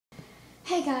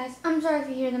Hey guys, I'm sorry if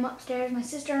you hear them upstairs. My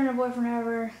sister and her boyfriend are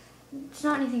over. It's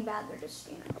not anything bad, they're just,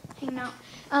 hanging out.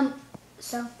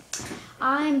 So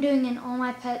I'm doing an all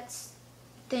my pets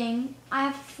thing. I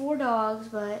have 4 dogs,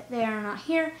 but they are not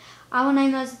here. I will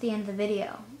name those at the end of the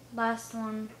video. Last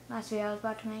video I was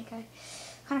about to make, I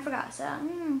kind of forgot, so,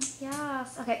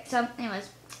 yes. Okay, so anyways,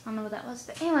 I don't know what that was,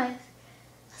 but anyways,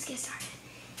 let's get started.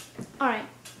 Alright,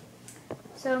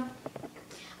 so,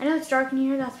 I know it's dark in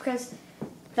here, that's because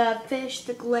the fish,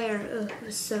 the glare, it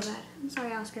was so bad. I'm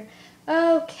sorry, Oscar.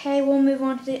 Okay, we'll move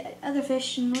on to the other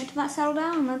fish and wait till that settle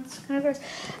down. That's kind of gross.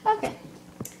 Okay,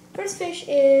 first fish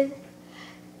is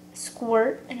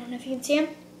Squirt. I don't know if you can see him.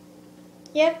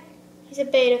 Yep, he's a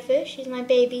betta fish. He's my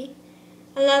baby.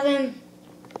 I love him.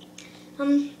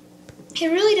 He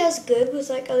really does good with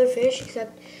like other fish,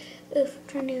 except I'm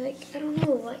trying to I don't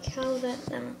know how that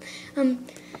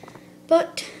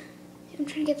but I'm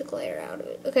trying to get the glare out of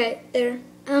it. Okay, there.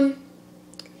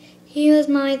 He was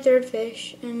my 3rd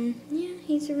fish, and yeah,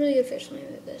 he's a really good fish. Let me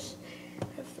move this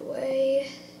out of the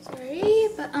way. Sorry,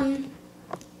 but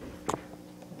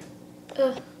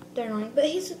they're annoying, but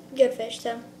he's a good fish,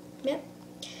 so yep.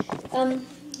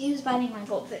 He was biting my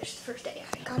goldfish the first day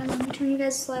I got him. Let me turn you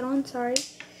guys the slide on. Sorry.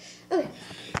 Okay,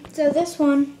 so this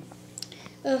one,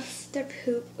 their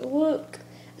poop. Look,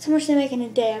 that's how much they make in a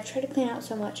day. I've tried to clean out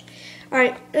so much. All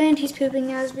right, and he's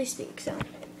pooping as we speak. So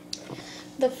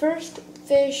the first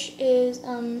fish is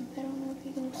I don't know if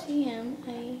you can see him.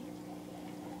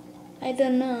 I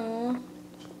don't know.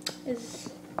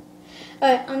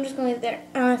 Alright, I'm just gonna leave it there.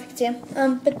 I don't know if you can see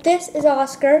him. But this is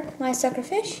Oscar, my sucker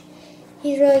fish.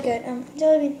 He's really good.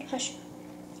 Jellybean, hush.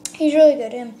 He's really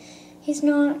good. He's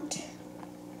not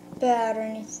bad or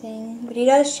anything, but he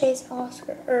does chase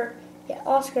Oscar.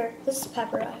 Oscar. This is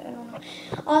Pepper. I don't know.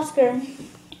 Oscar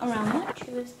around much.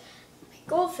 He was my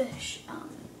goldfish.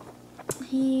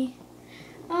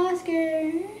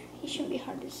 Oscar. He shouldn't be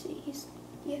hard to see.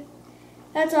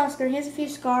 That's Oscar. He has a few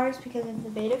scars because of the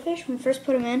betta fish. When we first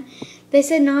put him in, they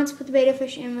said not to put the betta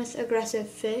fish in with aggressive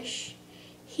fish.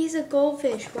 He's a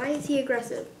goldfish. Why is he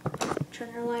aggressive?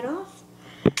 Turn your light off.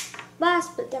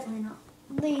 Last, but definitely not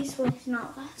least, well, he's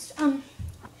not last,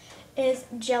 is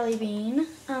Jellybean,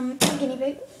 a guinea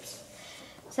pig.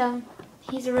 So,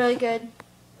 he's a really good,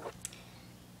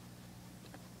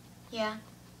 yeah,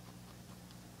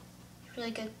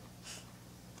 really good.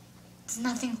 It's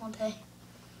nothing all day.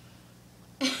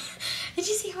 Did you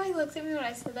see how he looks at me when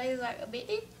I said that? He was like,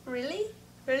 really?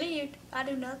 Really? I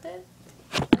do nothing?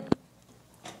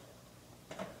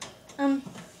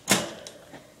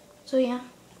 So yeah.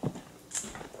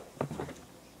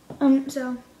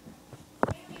 So.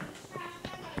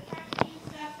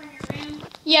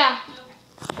 Yeah.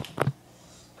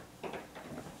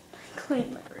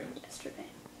 Cleaned my room yesterday.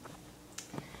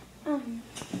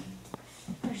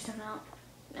 There's some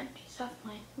empty stuff.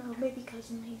 My little baby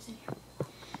cousin, he's in here.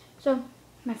 So,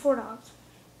 my 4 dogs.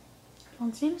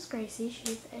 One's name is Gracie.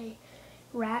 She's a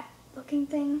rat-looking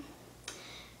thing.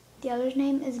 The other's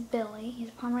name is Billy. He's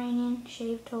a Pomeranian,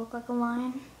 shaved to look like a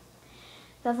lion.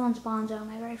 The other one's Bonzo.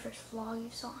 My very first vlog, you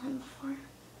saw him before.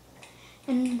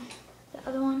 And the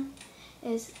other one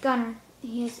is Gunner.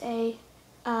 He is a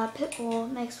pit bull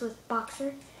mixed with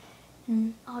boxer.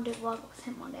 And I'll do a vlog with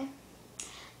him one day.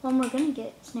 The one we're gonna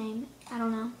get, his name, I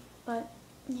don't know. But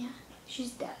yeah,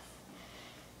 she's deaf.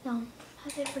 So,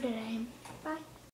 that's it for today. Bye.